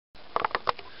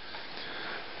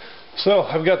So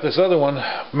I've got this other one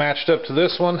matched up to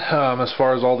this one as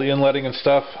far as all the inletting and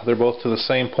stuff. They're both to the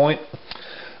same point.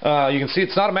 You can see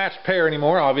it's not a matched pair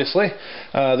anymore, obviously.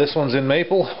 This one's in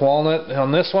maple, walnut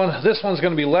on this one. This one's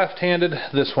going to be left-handed.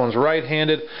 This one's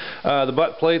right-handed. The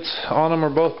butt plates on them are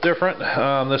both different.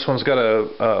 This one's got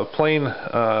a plain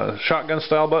shotgun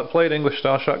style butt plate, English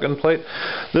style shotgun plate.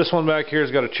 This one back here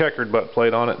has got a checkered butt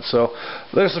plate on it. So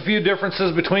there's a few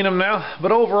differences between them now,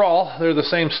 but overall they're the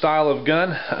same style of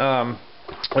gun.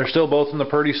 They're still both in the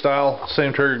Purdey style,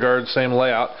 same trigger guard, same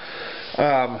layout.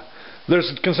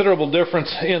 There's a considerable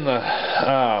difference in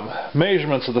the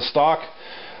measurements of the stock.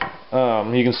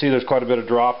 You can see there's quite a bit of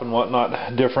drop and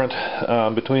whatnot different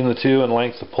between the two, and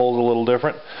length of pull's a little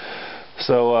different.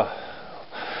 So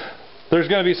there's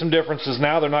going to be some differences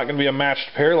now. They're not going to be a matched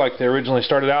pair like they originally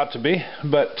started out to be,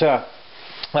 but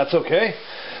that's okay.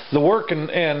 The work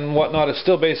and whatnot is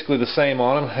still basically the same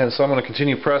on them, and so I'm going to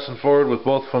continue pressing forward with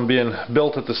both of them being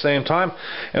built at the same time.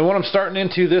 And what I'm starting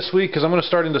into this week is I'm going to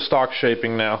start into stock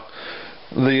shaping now.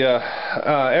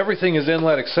 Everything is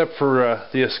inlet except for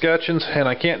the escutcheons, and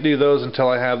I can't do those until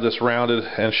I have this rounded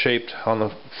and shaped on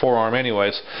the forearm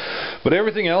anyways. But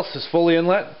everything else is fully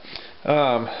inlet.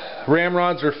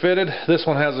 Ramrods are fitted. This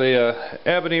one has a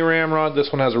ebony ramrod, this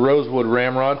one has a rosewood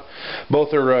ramrod.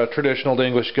 Both are traditional to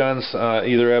English guns.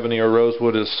 Either ebony or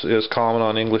rosewood is common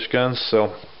on English guns,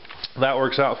 so that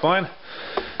works out fine.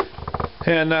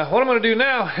 And what I'm going to do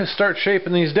now is start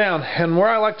shaping these down. And where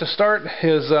I like to start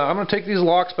is I'm going to take these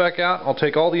locks back out. I'll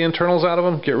take all the internals out of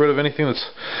them, get rid of anything that's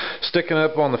sticking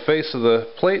up on the face of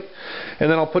the plate, and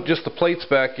then I'll put just the plates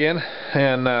back in.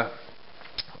 And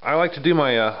I like to do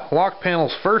my lock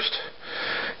panels first.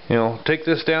 You know, take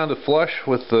this down to flush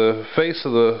with the face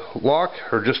of the lock,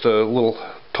 or just a little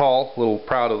tall, little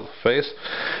proud of the face,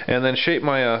 and then shape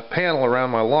my panel around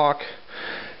my lock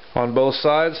on both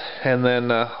sides, and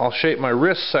then I'll shape my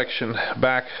wrist section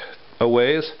back a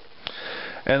ways.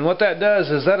 And what that does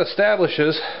is that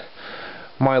establishes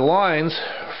my lines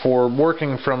for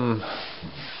working from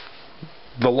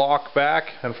the lock back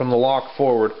and from the lock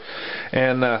forward.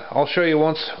 And I'll show you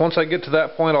once I get to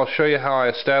that point, I'll show you how I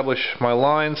establish my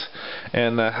lines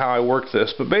and how I work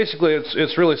this. But basically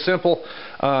it's really simple.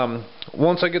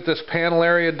 Once I get this panel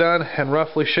area done and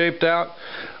roughly shaped out,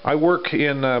 I work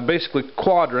in basically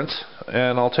quadrants,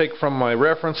 and I'll take from my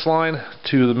reference line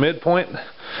to the midpoint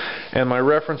and my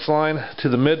reference line to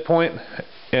the midpoint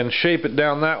and shape it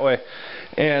down that way.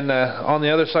 And on the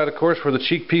other side, of course, where the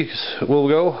cheek piece will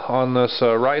go, on this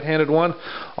right-handed one,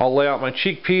 I'll lay out my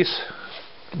cheek piece,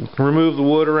 remove the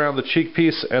wood around the cheek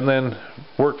piece, and then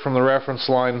work from the reference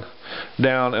line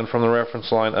down and from the reference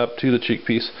line up to the cheek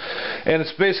piece. And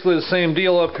it's basically the same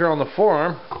deal up here on the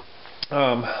forearm.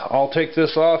 I'll take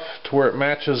this off to where it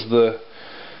matches the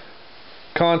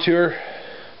contour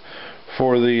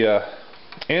for the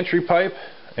entry pipe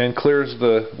and clears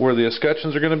where the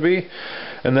escutcheons are going to be,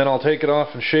 and then I'll take it off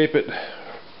and shape it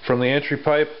from the entry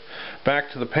pipe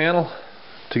back to the panel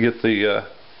to get the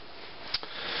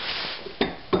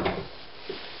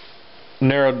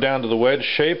narrowed down to the wedge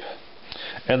shape,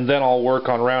 and then I'll work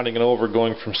on rounding it over,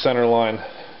 going from center line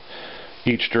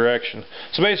each direction.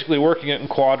 So basically working it in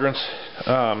quadrants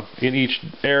in each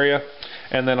area,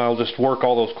 and then I'll just work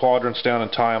all those quadrants down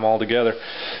and tie them all together.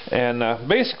 And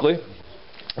basically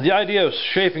the idea of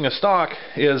shaping a stock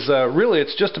is really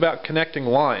it's just about connecting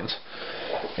lines.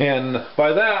 And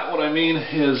by that what I mean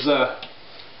is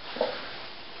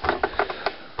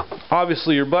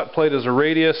obviously your butt plate is a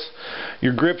radius,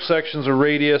 your grip section's a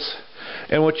radius,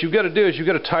 and what you've got to do is you've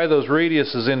got to tie those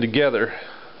radiuses in together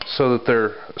so that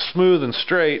they're smooth and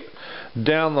straight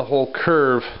down the whole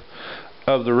curve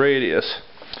of the radius.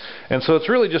 And so it's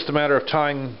really just a matter of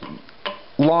tying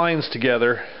lines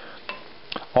together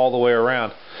all the way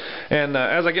around. And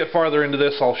as I get farther into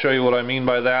this, I'll show you what I mean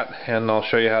by that, and I'll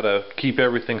show you how to keep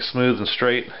everything smooth and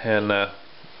straight and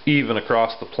even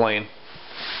across the plane.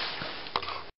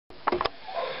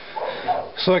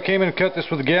 So I came in and cut this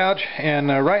with a gouge, and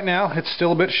right now it's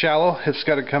still a bit shallow. It's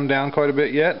got to come down quite a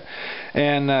bit yet,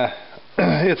 and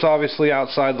it's obviously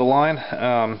outside the line.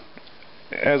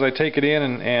 As I take it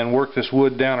in and work this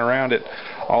wood down around it,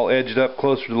 I'll edge it up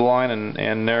closer to the line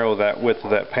and narrow that width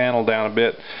of that panel down a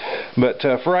bit. But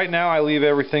for right now, I leave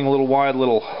everything a little wide,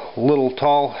 little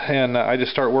tall, and I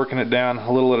just start working it down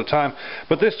a little at a time.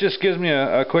 But this just gives me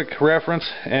a quick reference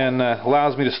and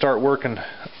allows me to start working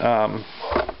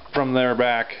from there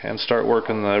back and start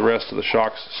working the rest of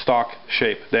the stock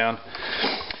shape down.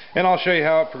 And I'll show you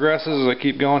how it progresses as I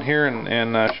keep going here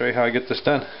and show you how I get this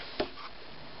done.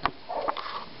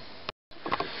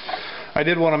 I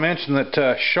did want to mention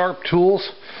that sharp tools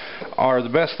are the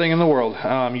best thing in the world.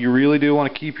 You really do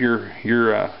want to keep your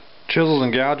chisels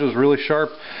and gouges really sharp,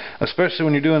 especially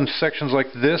when you're doing sections like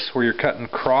this where you're cutting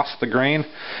across the grain,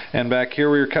 and back here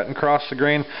where you're cutting across the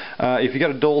grain. If you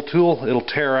got a dull tool, it'll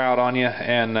tear out on you,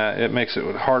 and it makes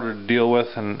it harder to deal with,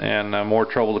 and more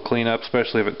trouble to clean up,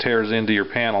 especially if it tears into your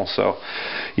panel. So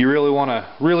you really want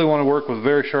to work with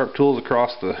very sharp tools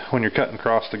when you're cutting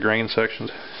across the grain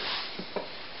sections.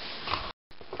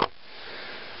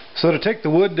 So to take the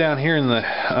wood down here in the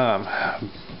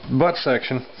butt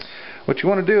section, what you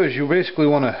want to do is you basically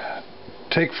want to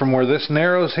take from where this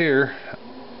narrows here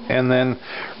and then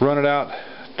run it out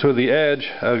to the edge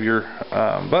of your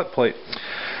butt plate,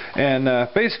 and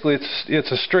basically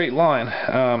it's a straight line,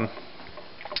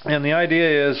 and the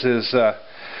idea is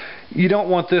you don't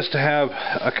want this to have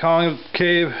a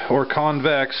concave or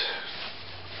convex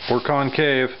or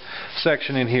concave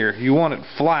section in here. You want it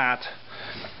flat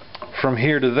from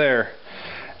here to there,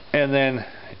 and then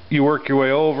you work your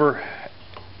way over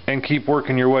and keep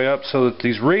working your way up so that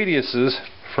these radiuses,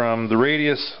 from the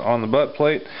radius on the butt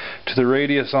plate to the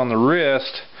radius on the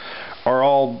wrist, are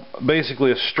all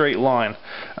basically a straight line.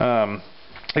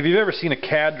 If you've ever seen a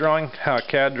CAD drawing, how a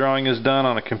CAD drawing is done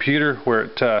on a computer, where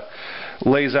it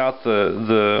lays out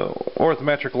the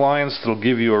orthometric lines that'll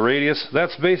give you a radius,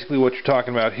 that's basically what you're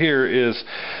talking about here, is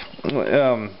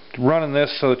running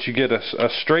this so that you get a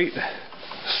straight,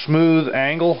 smooth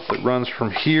angle that runs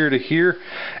from here to here,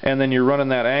 and then you're running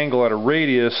that angle at a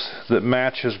radius that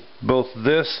matches both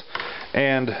this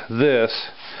and this,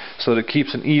 so that it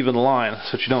keeps an even line,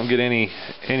 so that you don't get any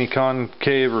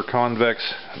concave or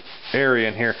convex area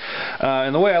in here.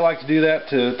 And the way I like to do that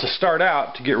to start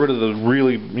out, to get rid of the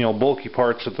really bulky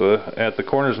parts at the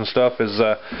corners and stuff, is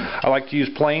I like to use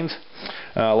planes.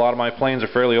 A lot of my planes are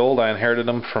fairly old. I inherited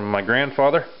them from my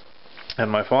grandfather and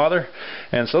my father,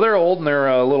 and so they're old and they're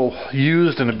a little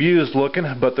used and abused looking,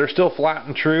 but they're still flat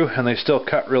and true, and they still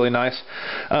cut really nice.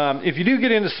 If you do get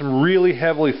into some really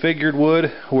heavily figured wood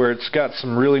where it's got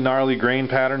some really gnarly grain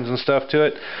patterns and stuff to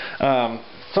it,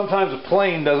 sometimes a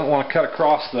plane doesn't want to cut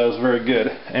across those very good,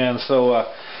 and so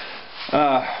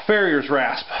farrier's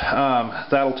rasp,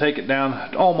 that'll take it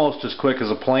down almost as quick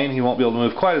as a plane. You won't be able to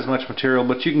move quite as much material,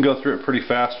 but you can go through it pretty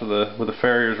fast with a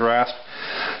farrier's rasp.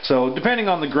 So depending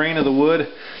on the grain of the wood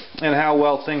and how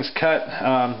well things cut,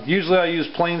 usually I use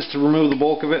planes to remove the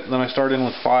bulk of it, and then I start in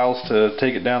with files to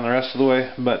take it down the rest of the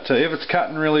way. But if it's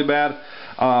cutting really bad,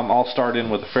 I'll start in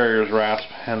with a farrier's rasp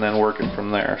and then work it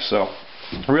from there. So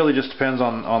it really just depends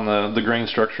on the grain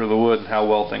structure of the wood and how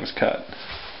well things cut.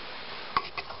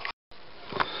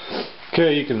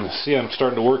 Okay, you can see I'm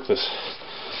starting to work this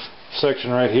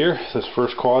section right here, this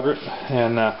first quadrant,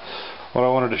 and what I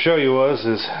wanted to show you is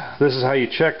this is how you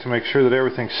check to make sure that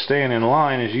everything's staying in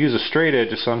line, is you use a straight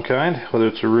edge of some kind, whether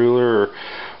it's a ruler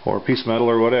or a piece of metal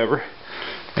or whatever.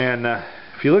 And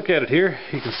if you look at it here,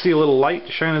 you can see a little light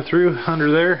shining through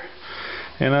under there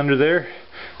and under there,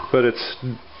 but it's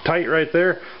tight right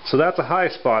there, so that's a high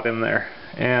spot in there.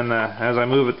 And as I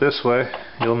move it this way,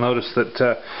 you'll notice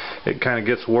that it kind of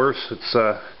gets worse. It's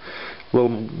a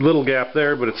little gap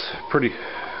there, but it's pretty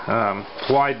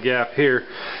wide gap here.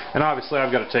 And obviously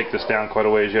I've got to take this down quite a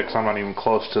ways yet, because I'm not even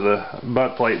close to the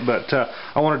butt plate. But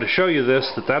I wanted to show you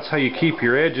that's how you keep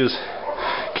your edges,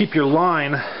 keep your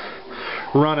line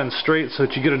running straight, so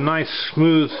that you get a nice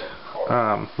smooth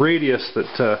radius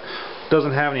that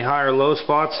doesn't have any high or low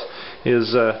spots. Is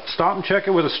stop and check it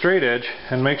with a straight edge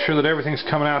and make sure that everything's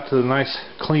coming out to the nice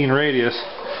clean radius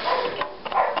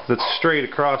that's straight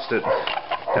across it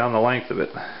down the length of it.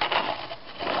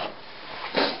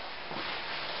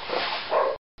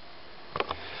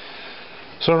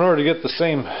 So in order to get the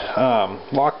same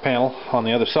lock panel on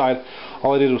the other side,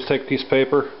 all I did was take a piece of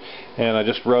paper and I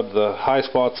just rubbed the high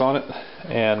spots on it,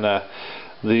 and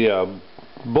the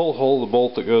bolt hole, the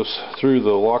bolt that goes through, the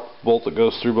lock bolt that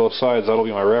goes through both sides, that'll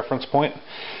be my reference point.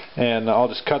 And I'll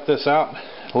just cut this out,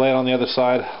 lay it on the other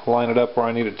side, line it up where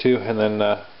I need it to, and then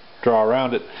draw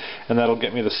around it, and that'll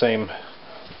get me the same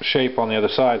shape on the other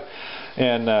side.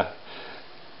 And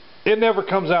it never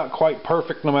comes out quite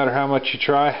perfect no matter how much you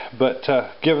try, but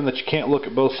given that you can't look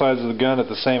at both sides of the gun at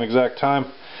the same exact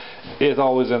time, it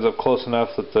always ends up close enough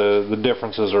that the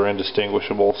differences are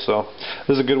indistinguishable. So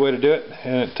this is a good way to do it,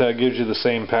 and it gives you the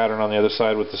same pattern on the other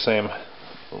side with the same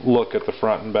look at the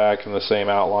front and back and the same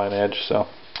outline edge. So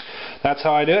that's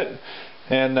how I do it.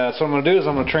 And so what I'm going to do is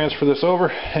I'm going to transfer this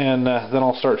over, and then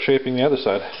I'll start shaping the other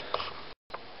side.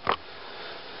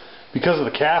 Because of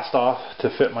the cast off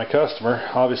to fit my customer,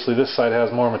 obviously this side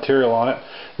has more material on it.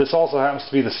 This also happens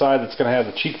to be the side that's going to have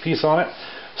the cheek piece on it.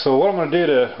 So what I'm going to do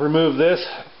to remove this,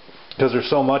 because there's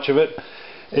so much of it,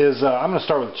 is I'm going to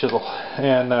start with a chisel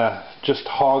and just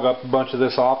hog up a bunch of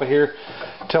this off of here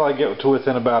until I get to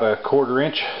within about a 1/4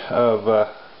 inch of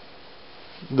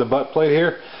the butt plate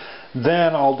here.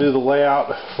 Then I'll do the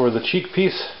layout for the cheek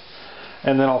piece,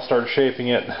 and then I'll start shaping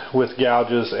it with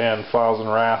gouges and files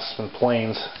and rasps and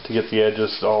planes to get the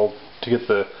edges all, to get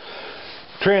the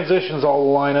transitions all to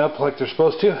line up like they're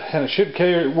supposed to. And it should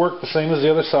work the same as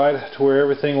the other side, to where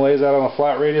everything lays out on a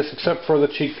flat radius except for the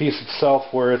cheek piece itself,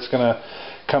 where it's going to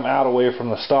come out away from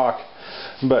the stock.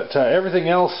 But everything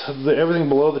else, everything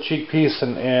below the cheek piece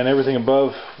and everything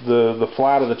above the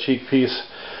flat of the cheek piece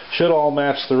should all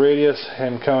match the radius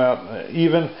and come out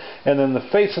even, and then the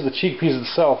face of the cheek piece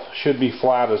itself should be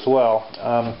flat as well.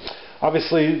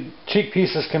 Obviously cheek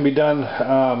pieces can be done,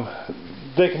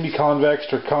 they can be convex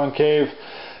or concave,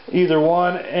 either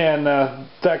one, and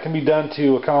that can be done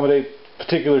to accommodate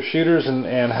particular shooters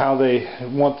and how they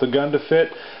want the gun to fit.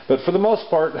 But for the most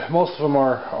part, most of them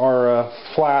are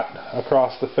flat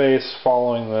across the face,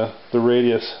 following the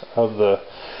radius of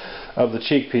the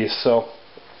cheek piece. So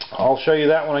I'll show you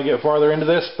that when I get farther into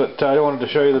this, but I wanted to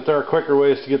show you that there are quicker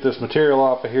ways to get this material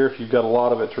off of here if you've got a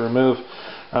lot of it to remove.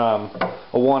 A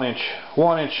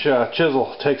 1-inch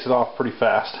chisel takes it off pretty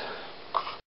fast.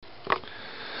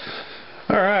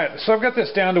 Alright, so I've got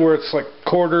this down to where it's like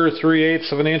 1/4,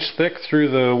 3/8 of an inch thick through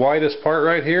the widest part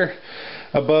right here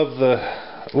above the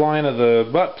line of the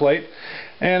butt plate,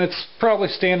 and it's probably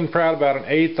standing proud about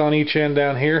 1/8 on each end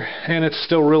down here, and it's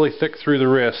still really thick through the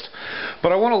wrist.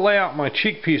 But I want to lay out my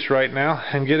cheek piece right now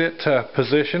and get it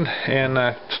positioned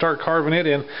and start carving it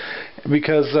in,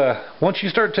 because once you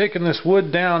start taking this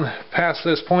wood down past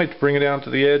this point to bring it down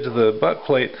to the edge of the butt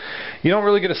plate, you don't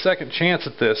really get a second chance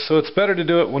at this. So it's better to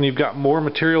do it when you've got more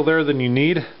material there than you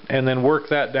need, and then work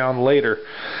that down later,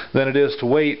 than it is to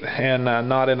wait and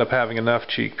not end up having enough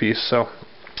cheek piece. So,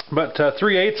 but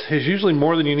 3/8 is usually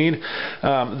more than you need.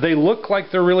 They look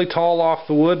like they're really tall off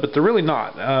the wood, but they're really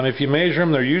not. If you measure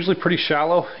them, they're usually pretty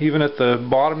shallow, even at the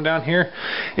bottom down here.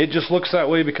 It just looks that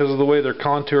way because of the way they're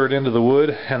contoured into the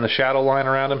wood and the shadow line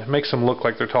around them. It makes them look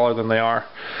like they're taller than they are.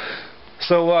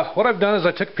 So what I've done is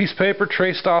I took a piece of paper,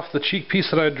 traced off the cheek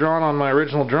piece that I had drawn on my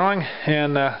original drawing,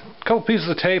 and a couple pieces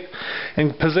of tape,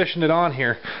 and positioned it on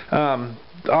here.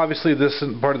 Obviously this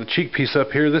isn't part of the cheek piece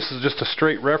up here. This is just a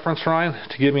straight reference line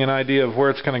to give me an idea of where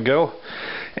it's going to go.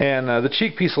 And the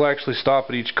cheek piece will actually stop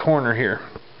at each corner here.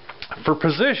 For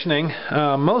positioning,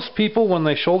 most people, when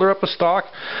they shoulder up a stock,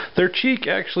 their cheek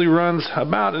actually runs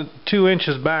about 2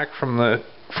 inches back from the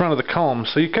front of the comb.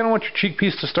 So you kind of want your cheek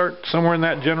piece to start somewhere in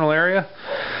that general area.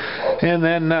 And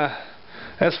then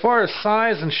as far as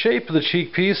size and shape of the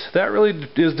cheek piece, that really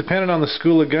is dependent on the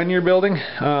school of gun you're building.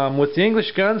 With the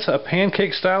English guns, a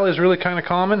pancake style is really kind of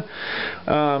common.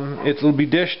 It'll be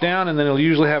dished down, and then it'll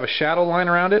usually have a shadow line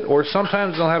around it, or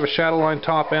sometimes they'll have a shadow line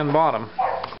top and bottom.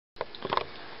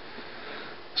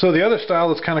 So the other style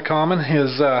that's kind of common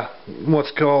is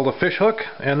what's called a fish hook,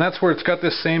 and that's where it's got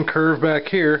this same curve back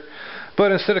here.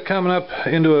 But instead of coming up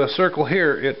into a circle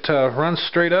here, it runs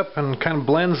straight up and kind of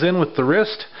blends in with the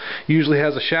wrist. Usually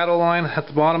has a shadow line at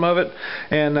the bottom of it,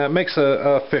 and makes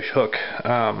a fish hook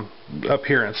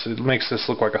appearance. It makes this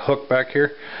look like a hook back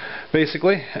here,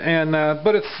 basically. And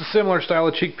but it's a similar style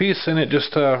of cheek piece, and it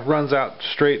just runs out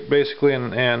straight, basically,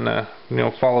 and you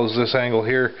know, follows this angle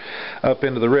here up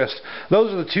into the wrist.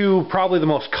 Those are the two, probably the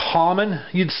most common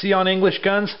you'd see on English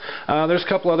guns. There's a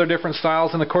couple other different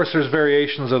styles, and of course there's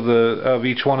variations of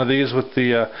each one of these. With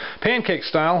the pancake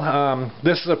style,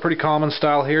 this is a pretty common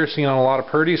style here, seen on a lot of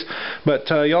Purdeys, but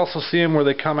you also see them where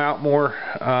they come out more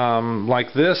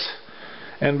like this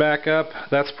and back up.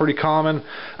 That's pretty common.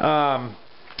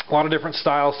 A lot of different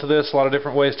styles to this, a lot of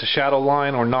different ways to shadow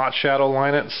line or not shadow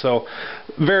line it, so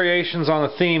variations on the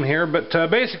theme here. But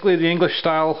basically the English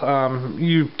style,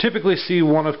 you typically see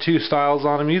one of two styles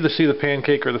on them. You either see the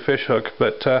pancake or the fish hook,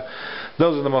 but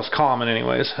those are the most common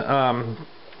anyways.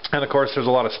 And of course there's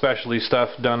a lot of specialty stuff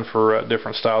done for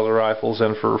different styles of rifles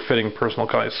and for fitting personal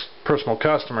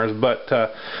customers. But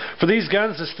for these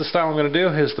guns, this is the style I'm going to do,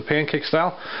 is the pancake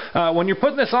style. When you're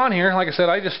putting this on here, like I said,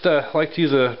 I just like to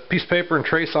use a piece of paper and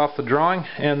trace off the drawing.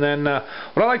 And then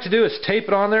what I like to do is tape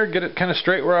it on there, get it kind of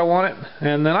straight where I want it.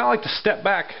 And then I like to step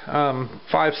back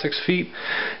 5-6 feet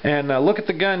and look at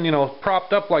the gun, you know,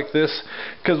 propped up like this.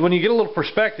 Because when you get a little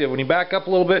perspective, when you back up a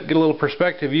little bit, get a little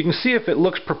perspective, you can see if it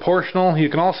looks proportional. You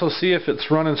can also see if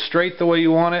it's running straight the way you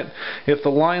want it, if the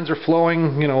lines are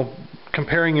flowing, you know,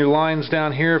 comparing your lines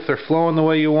down here, if they're flowing the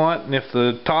way you want, and if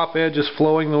the top edge is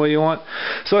flowing the way you want.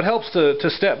 So it helps to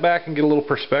step back and get a little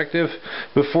perspective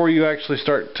before you actually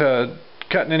start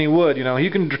cutting any wood. You know, you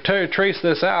can trace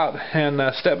this out and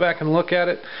step back and look at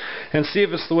it and see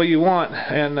if it's the way you want,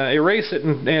 and erase it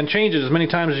and change it as many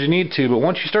times as you need to. But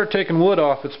once you start taking wood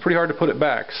off, it's pretty hard to put it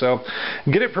back. So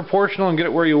get it proportional and get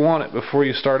it where you want it before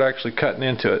you start actually cutting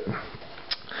into it.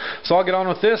 So I'll get on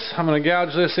with this. I'm going to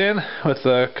gouge this in with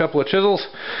a couple of chisels,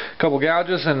 a couple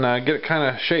gouges, and get it kind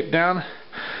of shaped down.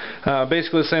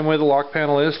 Basically the same way the lock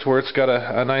panel is, to where it's got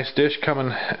a nice dish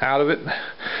coming out of it,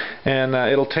 and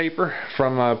it'll taper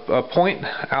from a point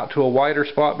out to a wider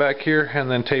spot back here, and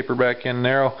then taper back in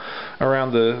narrow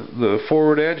around the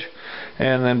forward edge,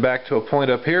 and then back to a point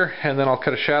up here, and then I'll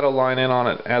cut a shadow line in on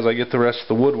it as I get the rest of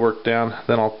the woodwork down.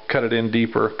 Then I'll cut it in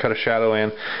deeper, cut a shadow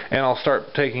in, and I'll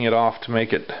start taking it off to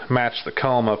make it match the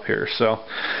comb up here. So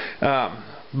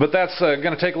but that's going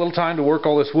to take a little time to work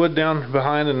all this wood down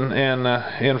behind and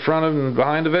in front of and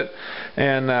behind of it,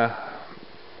 and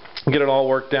get it all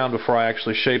worked down before I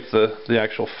actually shape the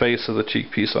actual face of the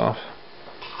cheek piece off.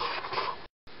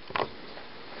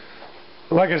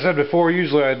 Like I said before,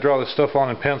 usually I draw this stuff on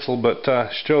in pencil, but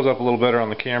it shows up a little better on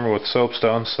the camera with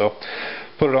soapstone, so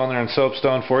put it on there in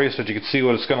soapstone for you so that you can see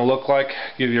what it's going to look like,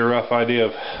 give you a rough idea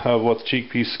of what the cheek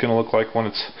piece is going to look like when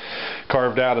it's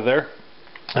carved out of there.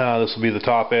 This will be the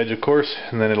top edge, of course,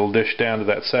 and then it'll dish down to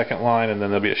that second line, and then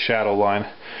there'll be a shadow line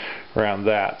around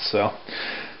that. So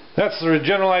that's the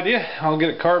general idea. I'll get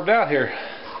it carved out here.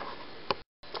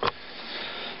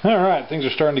 Alright, things are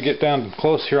starting to get down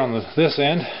close here on this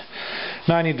end.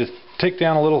 Now I need to take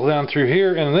down a little down through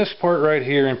here, and this part right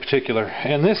here in particular.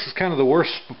 And this is kind of the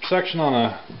worst section on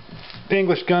a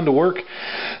English gun to work.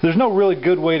 There's no really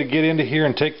good way to get into here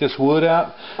and take this wood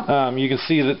out. You can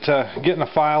see that getting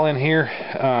a file in here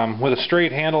with a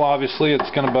straight handle, obviously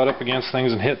it's going to butt up against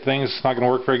things and hit things. It's not going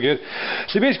to work very good.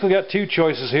 So you basically got two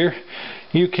choices here.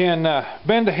 You can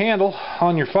bend a handle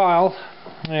on your file,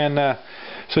 and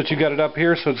so that you got it up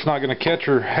here so it's not going to catch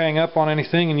or hang up on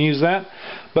anything, and use that.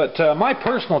 But my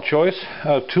personal choice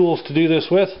of tools to do this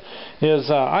with is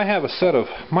I have a set of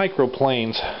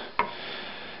microplanes.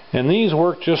 And these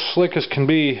work just slick as can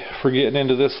be for getting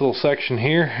into this little section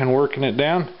here and working it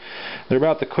down. They're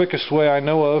about the quickest way I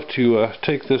know of to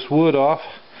take this wood off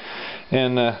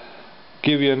and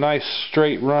give you a nice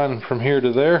straight run from here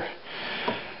to there.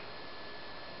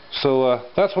 So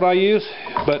that's what I use.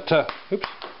 But oops.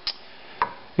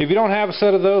 If you don't have a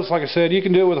set of those, like I said, you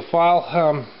can do it with a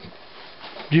file.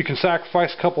 You can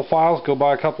sacrifice a couple files, go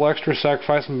buy a couple extras,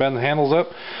 sacrifice and bend the handles up,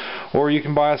 or you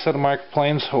can buy a set of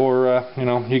microplanes, or you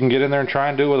know, you can get in there and try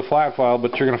and do it with a flat file,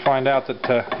 but you're going to find out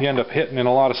that you end up hitting in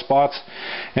a lot of spots,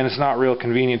 and it's not real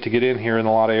convenient to get in here in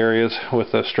a lot of areas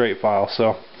with a straight file.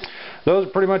 So those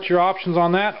are pretty much your options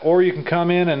on that, or you can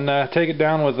come in and take it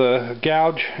down with a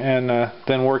gouge and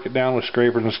then work it down with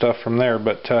scrapers and stuff from there.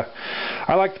 But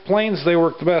I like the planes, they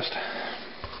work the best.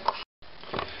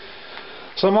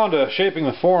 So I'm on to shaping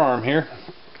the forearm here,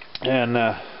 and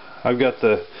I've got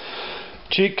the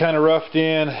cheek kind of roughed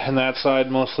in and that side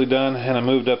mostly done, and I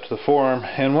moved up to the forearm.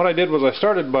 And what I did was I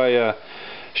started by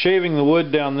shaving the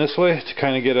wood down this way to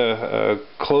kind of get a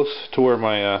close to where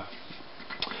my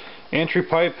entry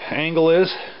pipe angle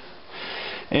is,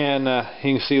 and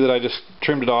you can see that I just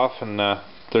trimmed it off, and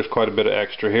there's quite a bit of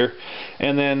extra here.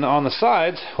 And then on the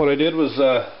sides, what I did was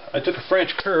I took a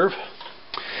French curve,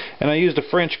 and I used a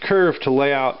French curve to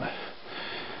lay out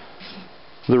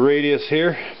the radius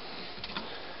here,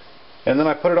 and then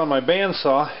I put it on my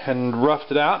bandsaw and roughed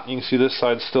it out. You can see this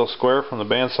side's still square from the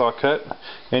bandsaw cut,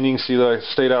 and you can see that I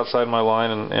stayed outside my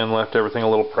line and left everything a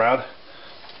little proud.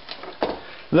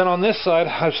 Then on this side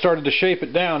I've started to shape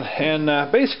it down,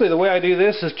 and basically the way I do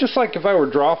this is just like if I were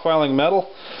draw filing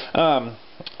metal.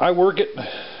 I work it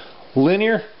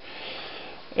linear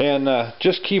and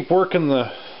just keep working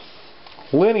the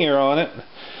linear on it,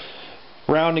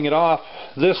 rounding it off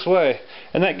this way,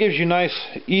 and that gives you nice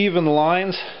even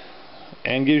lines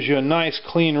and gives you a nice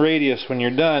clean radius when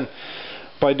you're done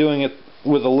by doing it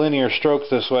with a linear stroke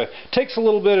this way. It takes a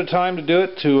little bit of time to do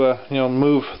it, to you know,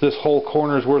 move this whole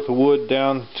corner's worth of wood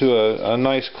down to a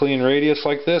nice clean radius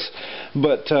like this,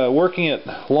 but working it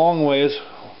long ways,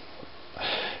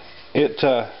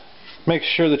 it makes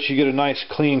sure that you get a nice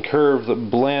clean curve that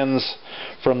blends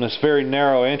from this very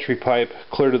narrow entry pipe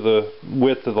clear to the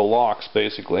width of the locks,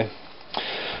 basically.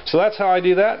 So that's how I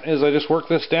do that, is I just work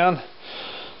this down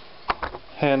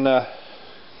and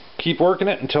keep working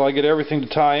it until I get everything to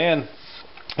tie in.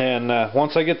 And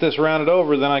once I get this rounded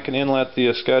over, then I can inlet the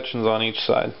escutcheons on each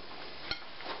side.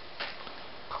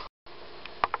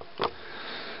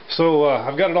 So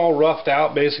I've got it all roughed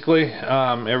out basically.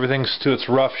 Everything's to its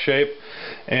rough shape.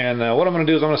 And what I'm going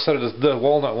to do is I'm going to set it as the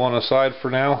walnut one aside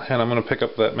for now, and I'm going to pick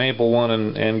up that maple one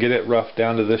and get it roughed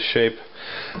down to this shape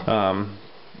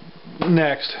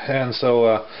next. And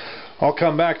so I'll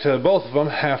come back to both of them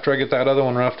after I get that other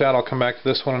one roughed out. I'll come back to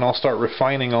this one and I'll start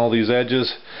refining all these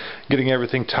edges, getting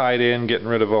everything tied in, getting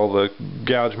rid of all the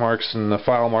gouge marks and the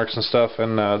file marks and stuff.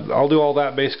 And I'll do all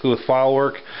that basically with file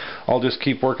work. I'll just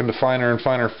keep working to finer and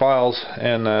finer files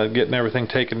and getting everything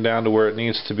taken down to where it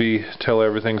needs to be till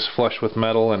everything's flush with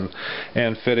metal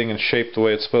and fitting and shaped the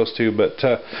way it's supposed to. But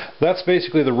that's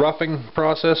basically the roughing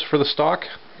process for the stock.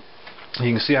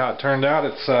 You can see how it turned out.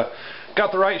 It's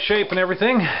got the right shape and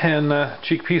everything, and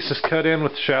cheek piece is cut in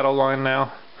with the shadow line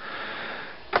now,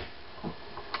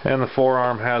 and the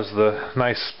forearm has the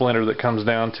nice splinter that comes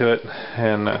down to it.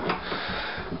 And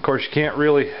of course you can't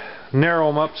really narrow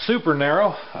them up super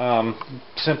narrow,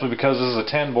 simply because this is a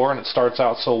 10 bore and it starts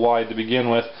out so wide to begin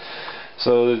with,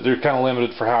 so they're kind of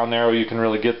limited for how narrow you can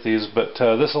really get these. But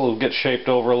this will get shaped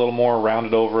over a little more,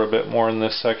 rounded over a bit more in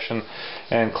this section,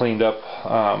 and cleaned up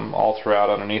all throughout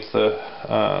underneath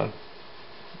the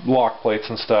lock plates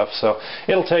and stuff. So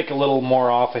it'll take a little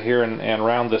more off of here and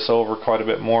round this over quite a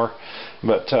bit more.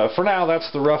 But for now,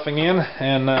 that's the roughing in.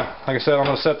 And like I said, I'm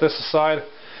going to set this aside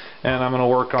and I'm going to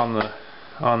work on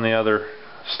the other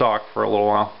stock for a little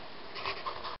while.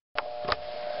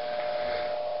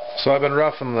 So I've been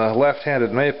roughing the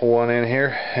left-handed maple one in here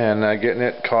and getting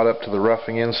it caught up to the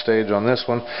roughing in stage on this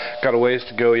one. Got a ways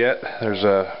to go yet. There's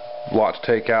a lot to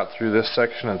take out through this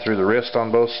section and through the wrist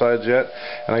on both sides yet,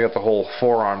 and I got the whole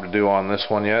forearm to do on this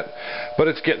one yet, but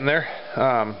it's getting there.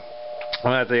 I'm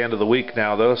at the end of the week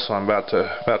now though, so I'm about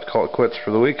to call it quits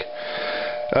for the week.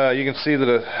 You can see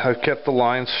that I've kept the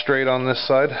lines straight on this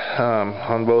side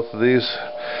on both of these,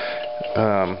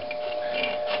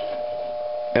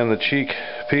 and the cheek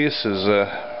piece is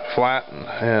flat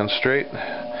and straight,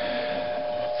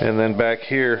 and then back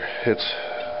here it's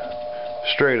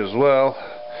straight as well.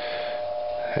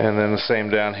 And then the same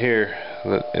down here,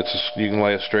 that you can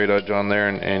lay a straight edge on there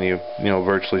and you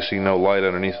virtually see no light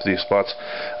underneath these spots.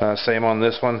 Same on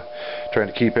this one, trying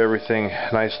to keep everything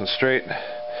nice and straight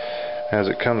as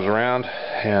it comes around,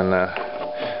 and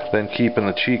then keeping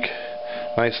the cheek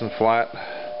nice and flat.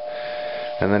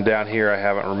 And then down here I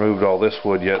haven't removed all this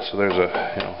wood yet, so there's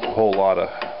a whole lot of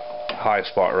high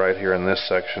spot right here in this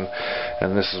section,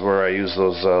 and this is where I use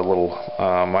those little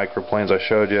microplanes I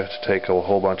showed you to take a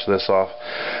whole bunch of this off.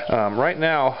 Right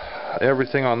now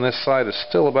everything on this side is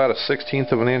still about a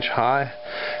 1/16 of an inch high,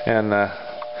 and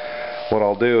what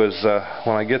I'll do is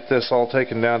when I get this all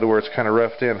taken down to where it's kind of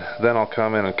roughed in, then I'll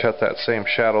come in and cut that same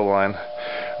shadow line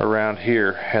around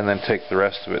here and then take the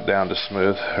rest of it down to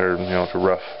smooth, or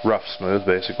to rough smooth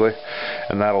basically,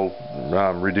 and that'll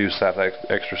reduce that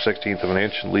extra 1/16 of an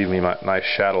inch and leave me my nice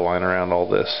shadow line around all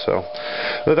this. So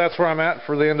but that's where I'm at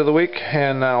for the end of the week,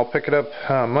 and I'll pick it up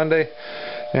Monday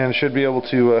and should be able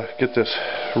to get this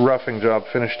roughing job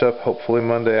finished up hopefully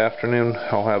Monday afternoon.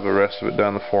 I'll have the rest of it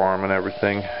done, the forearm and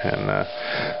everything, and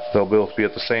they'll both be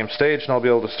at the same stage, and I'll be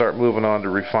able to start moving on to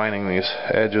refining these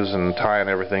edges and tying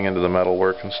everything into the metal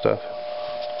work and stuff.